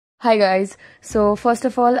Hi guys, so first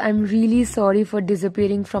of all, I'm really sorry for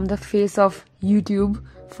disappearing from the face of YouTube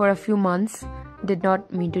for a few months. Did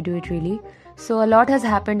not mean to do it really. So a lot has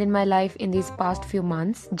happened in my life in these past few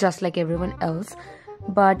months, just like everyone else.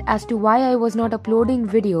 But as to why I was not uploading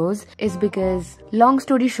videos is because, long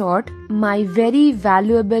story short, my very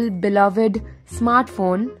valuable, beloved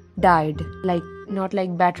smartphone died. Not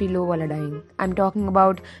like battery low wala dying. I'm talking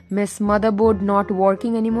about Miss Motherboard not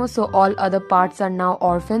working anymore, so all other parts are now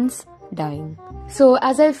orphans dying. So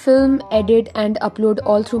as I film, edit and upload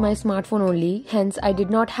all through my smartphone only, hence I did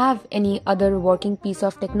not have any other working piece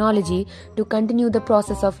of technology to continue the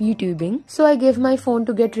process of YouTubing. So I gave my phone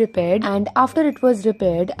to get repaired, and after it was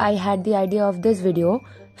repaired, I had the idea of this video,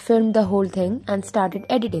 filmed the whole thing and started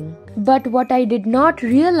editing. But what I did not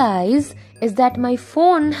realize is that my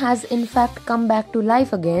phone has in fact come back to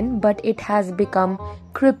life again, but it has become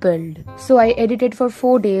crippled. So I edited for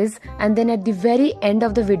 4 days, and then at the very end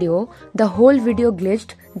of the video, the whole video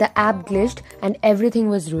glitched, the app glitched and everything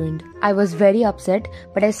was ruined. I was very upset,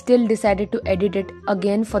 but I still decided to edit it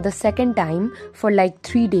again for the second time for like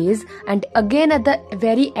 3 days, and again at the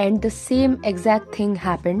very end the same exact thing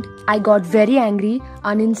happened. I got very angry,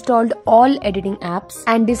 uninstalled all editing apps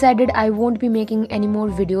and decided I won't be making any more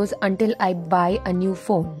videos until I buy a new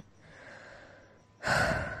phone.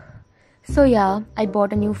 So yeah, I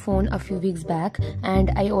bought a new phone a few weeks back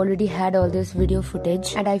and I already had all this video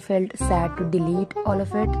footage and I felt sad to delete all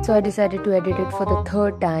of it. So I decided to edit it for the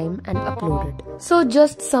third time and upload it. So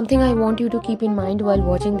just something I want you to keep in mind while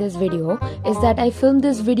watching this video is that I filmed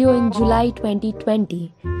this video in July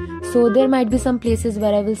 2020. So there might be some places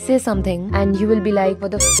where I will say something and you will be like,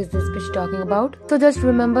 what the f is this bitch talking about? So just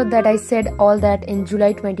remember that I said all that in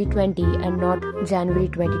July 2020 and not January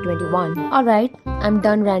 2021. Alright, I'm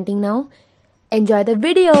done ranting now. Enjoy the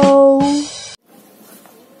video!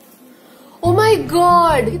 Oh my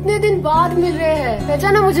god! कितने दिन बाद मिल रहे हैं।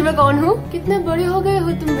 पहचाना मुझे मैं कौन हूँ? कितने बड़े हो गए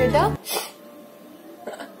हो तुम बेटा?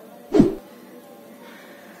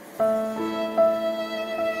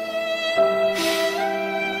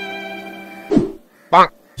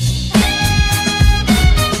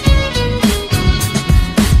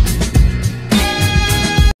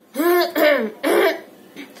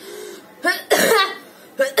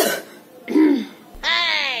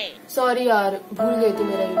 सॉरी यार, भूल गई थी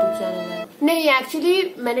मेरा यूट्यूब चैनल है। नहीं,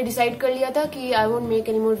 एक्चुअली मैंने डिसाइड कर लिया था कि I won't make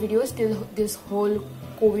any more videos till this whole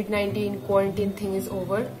covid quarantine thing is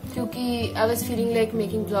over, क्योंकि I was feeling like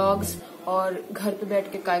making vlogs और घर पे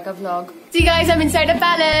बैठ के काय का vlog. See guys, I'm inside a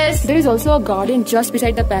palace. There is also a garden just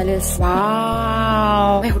beside the palace.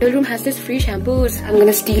 Wow. My hotel room has this free shampoos. I'm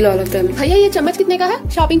gonna steal all of them. भैया ये चम्मच कितने का है?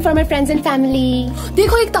 Shopping for my friends and family.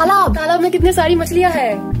 देखो एक तालाब। तालाब में कितने सारी मछलियाँ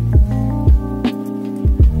हैं।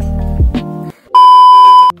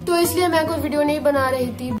 तो इसलिए मैं कोई वीडियो नहीं बना रही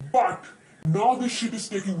थी। But now this shit is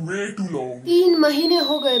taking way too long. 3 महीने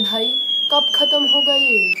हो गए भाई, कब खत्म होगा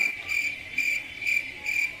ये?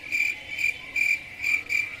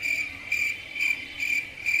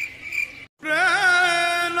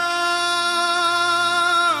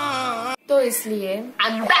 तो इसलिए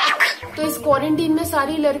I'm back. तो इस क्वारंटीन में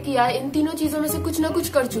सारी लड़कियां इन तीनों चीजों में से कुछ ना कुछ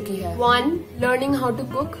कर चुकी है। 1. लर्निंग हाउ टू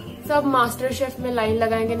कुक, सब मास्टर शेफ में लाइन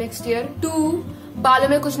लगाएंगे नेक्स्ट ईयर। 2. बालों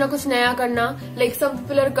में कुछ ना कुछ नया करना, like some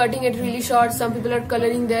people are cutting it really short, some people are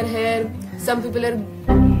colouring there hair, some people are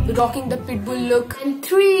rocking the pitbull look. And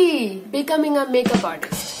 3. Becoming a makeup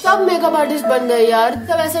artist. सब मेकअप आर्टिस्ट बन गए यार,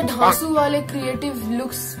 सब ऐसे ढांसू वाले क्रिएटिव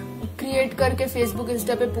लुक्स क्रिएट करके Facebook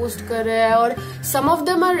Insta पे post कर रहे हैं, और सम of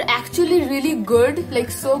them are actually really good, like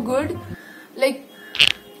so good, like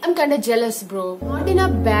I'm kinda jealous bro. Not in a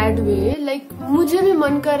bad way. Like मुझे भी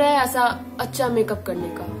मन कर रहा है ऐसा अच्छा मेकअप करने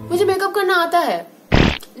का। मुझे मेकअप करना आता है।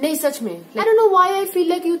 नहीं सच में। I don't know why I feel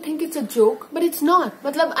like you think it's a joke, but it's not.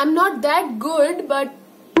 मतलब I'm not that good, but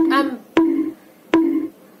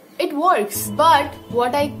it works. But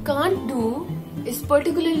what I can't do is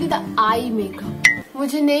particularly the eye makeup.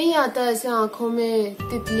 मुझे नहीं आता ऐसे आँखों में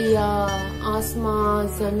तितलियाँ, आसमां,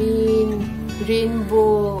 जमीन, रेनबो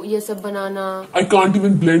ये सब बनाना। I can't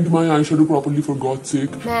even blend my eyeshadow properly for God's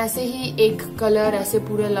sake. मैं ऐसे ही एक कलर ऐसे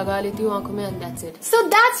पूरे लगा लेती हूँ आँखों में and that's it. So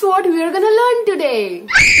that's what we are gonna learn today.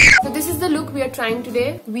 So this is the look we are trying today.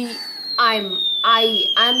 I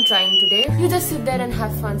am trying today. You just sit there and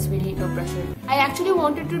have fun, sweetie, no pressure. I actually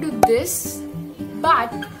wanted to do this,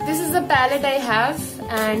 but this is the palette I have,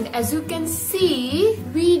 and as you can see,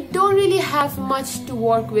 we don't really have much to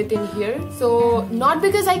work with in here. So not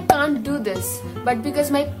because I can't do this, but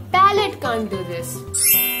because my palette can't do this.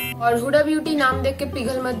 और Hooda beauty नाम देख के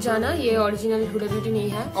पिघल मत जाना, ये original Hooda beauty नहीं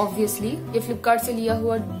है ऑब्वियसली, ये फ्लिपकार्ट से लिया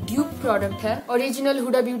हुआ ड्यूप प्रोडक्ट है। ओरिजिनल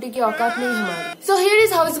हुडा ब्यूटी की औकात नहीं हमारी। So here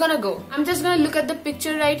is how it's gonna go. I am just gonna look at the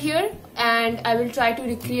picture right here and I will try to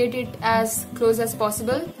recreate it as close as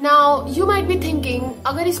possible. Now you might be thinking,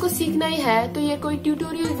 अगर इसको सीखना ही है तो ये कोई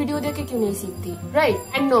tutorial video देख के क्यों नहीं सीखती,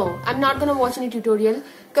 right? And no, I'm not gonna watch any tutorial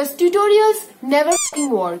because tutorials never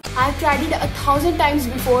fucking work. I've tried it 1,000 times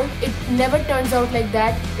before. It never turns out like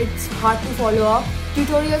that. It's hard to follow up.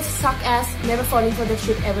 Tutorials suck ass. Never falling for that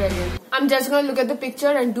shit ever again. I'm just gonna look at the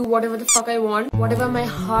picture and do whatever the fuck I want, whatever my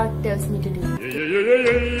heart tells me to do.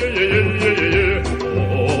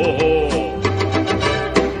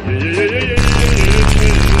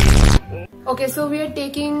 Okay, so we are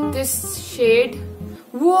taking this shade.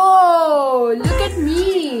 Whoa, look at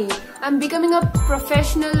me. I'm becoming a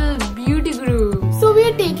professional beauty guru. So we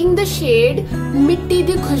are taking the shade Mitti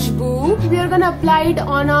Di Khushboo. We are gonna apply it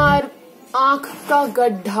on our aankh ka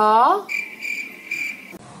gaddha.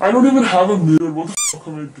 I don't even have a mirror. What the fuck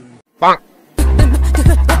am I doing?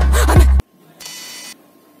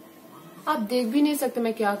 आप देख भी नहीं सकते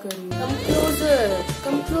मैं क्या कर रही हूँ।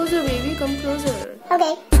 Come closer baby, come closer.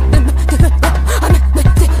 Okay.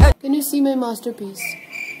 Can you see my masterpiece?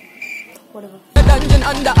 Whatever.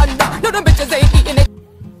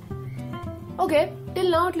 Okay, till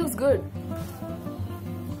now it looks good.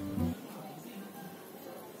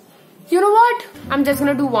 You know what? I'm just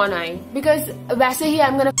gonna do one eye because वैसे ही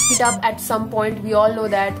I'm gonna pick it up at some point. We all know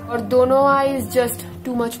that. और दोनों eye is just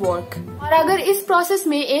too much work. और अगर इस process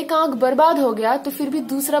में एक आंख बर्बाद हो गया तो फिर भी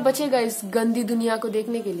दूसरा बचेगा इस गंदी दुनिया को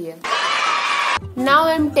देखने के लिए. Now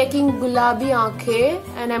I'm taking गुलाबी आंखें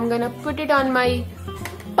and I'm gonna put it on my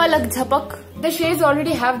palak झपक. The shades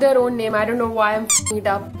already have their own name. I don't know why I'm f***ing it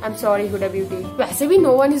up. I'm sorry, Huda Beauty. वैसे भी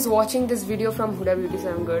no one is watching this video from Huda Beauty, so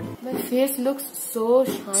I'm good. My face looks so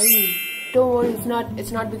shiny. Don't worry,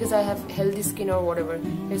 it's not because I have healthy skin or whatever.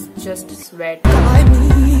 It's just sweat.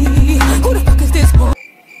 Who the fuck is this?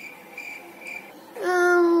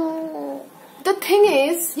 The thing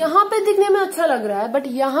is, यहाँ पे दिखने में अच्छा लग रहा है, but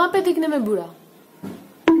यहाँ पे दिखने में बुरा.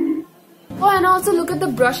 Oh, and also look at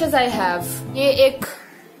the brushes I have. ये एक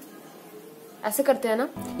ऐसे करते हैं ना,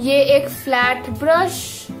 ये एक फ्लैट ब्रश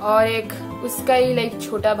और एक उसका ही लाइक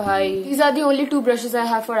छोटा भाई. These are the only two brushes I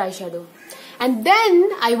have for eyeshadow. And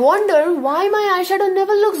then I wonder why my eyeshadow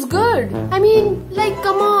never looks good. I mean, like,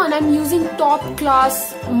 come on, I'm using top class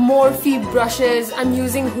Morphe brushes, I'm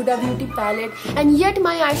using Huda Beauty palette, and yet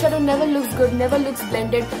my eyeshadow never looks good, never looks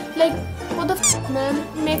blended. Like, what the f***, man?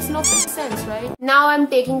 It makes no sense, right? Now I'm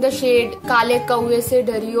taking the shade Kale Kauve Se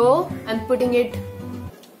Dariyo. I'm putting it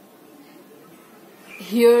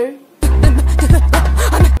here.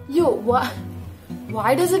 Yo, what?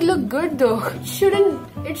 Why does it look good though?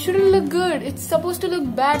 It shouldn't look good. It's supposed to look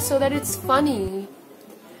bad so that it's funny.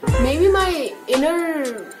 Maybe my inner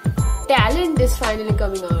talent is finally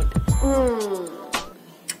coming out.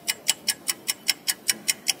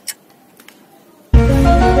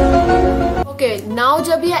 Okay, now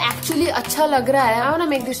जब ये actually अच्छा लग रहा है, I wanna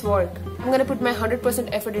make this work. I'm gonna put my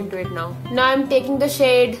 100% effort into it now. Now I'm taking the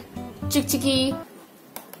shade Chick Chicki.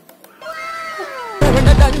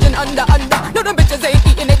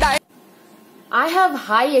 I have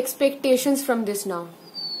high expectations from this now.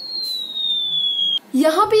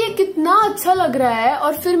 यहाँ पे ये कितना अच्छा लग रहा है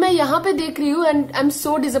और फिर मैं यहाँ पे देख रही हूँ and I'm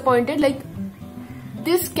so disappointed. Like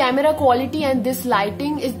this camera quality and this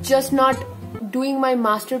lighting is just not doing my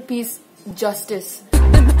masterpiece justice.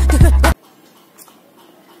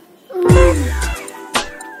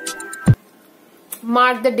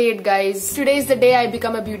 Mark the date, guys. Today is the day I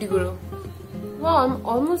become a beauty guru. Wow, I'm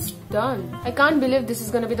almost done. I can't believe this is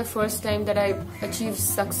gonna be the first time that I achieve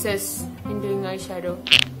success in doing eyeshadow.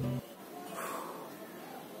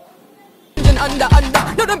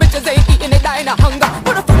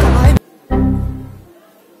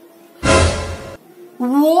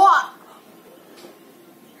 What?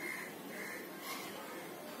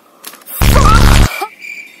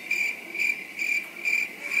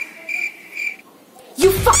 You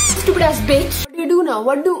fucking stupid ass bitch! What do you do now?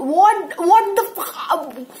 What the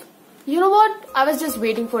fuck? You know what? I was just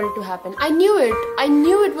waiting for it to happen. I knew it. I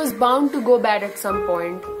knew it was bound to go bad at some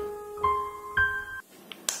point.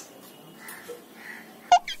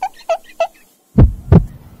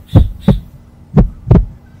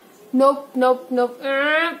 Nope.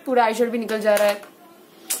 पूरा eyeshadow भी निकल जा रहा है.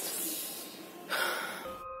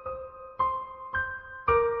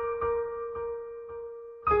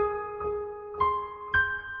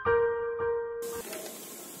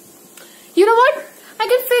 You know what? I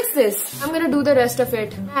can fix this. I'm gonna do the rest of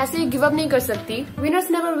it. ऐसे ही give up नहीं कर सकती. Winners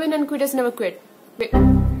never win and quitters never quit. Wait.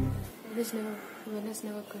 Winners never quit. Winners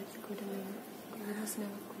never quit.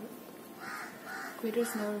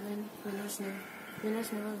 Quitters never win. Winners never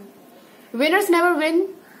win. Winners never win.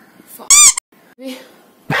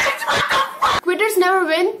 Quitters never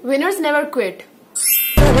win. Winners never quit.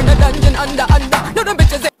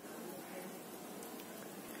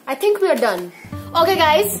 I think we are done. Okay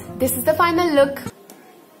guys, this is the final look.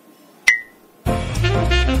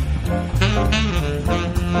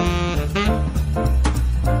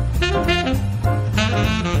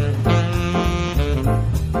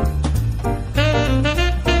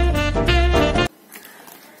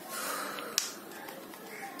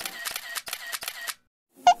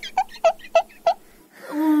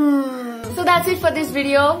 So that's it for this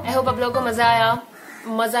video. I hope आप लोगों को मजा आया.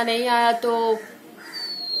 मजा नहीं आया तो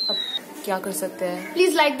अब क्या कर सकते हैं?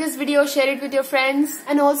 Please like this video, share it with your friends,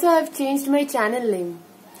 and also I have changed my channel name.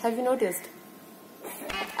 Have you noticed?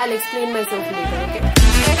 I'll explain myself later.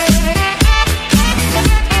 Okay.